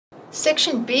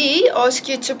Section B asks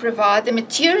you to provide the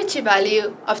maturity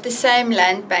value of the same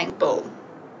land bank bill.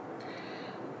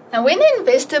 Now, when the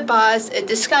investor buys a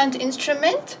discount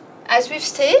instrument, as we've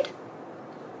said,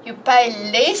 you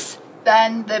pay less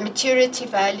than the maturity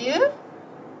value.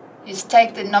 You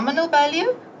take the nominal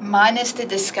value minus the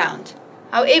discount.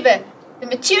 However, the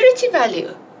maturity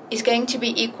value is going to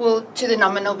be equal to the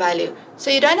nominal value. So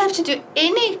you don't have to do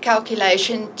any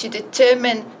calculation to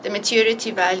determine the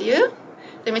maturity value.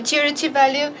 The maturity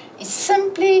value is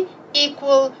simply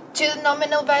equal to the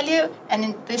nominal value, and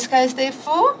in this case,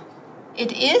 therefore,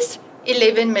 it is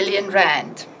 11 million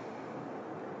rand.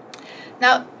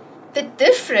 Now, the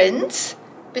difference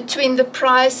between the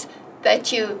price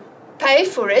that you pay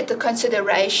for it, the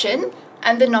consideration,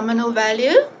 and the nominal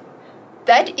value,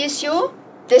 that is your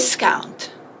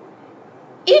discount.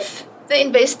 If the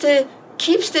investor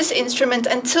keeps this instrument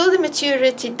until the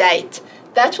maturity date,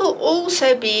 that will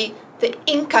also be the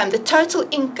income, the total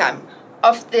income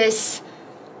of this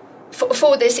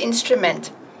for this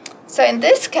instrument. So in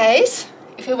this case,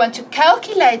 if we want to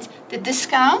calculate the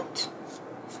discount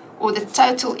or the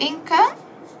total income,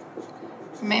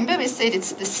 remember we said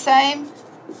it's the same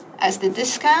as the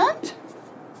discount.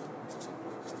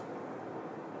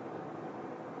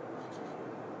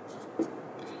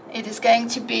 It is going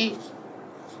to be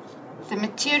the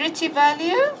maturity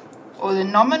value or the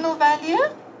nominal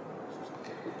value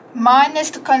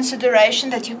minus the consideration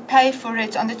that you pay for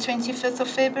it on the 25th of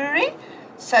February.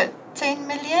 So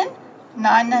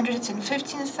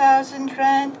 10,915,000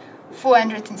 rand,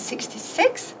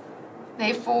 466.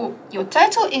 Therefore, your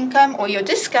total income or your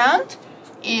discount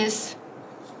is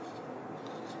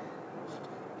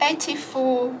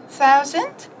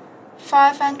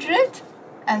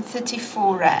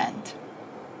 84,534 rand.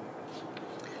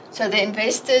 So the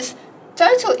investor's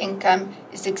total income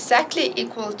is exactly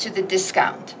equal to the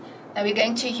discount. Now we're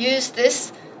going to use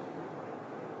this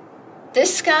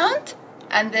discount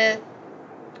and the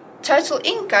total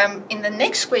income in the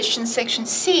next question, section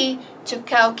C, to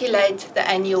calculate the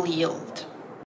annual yield.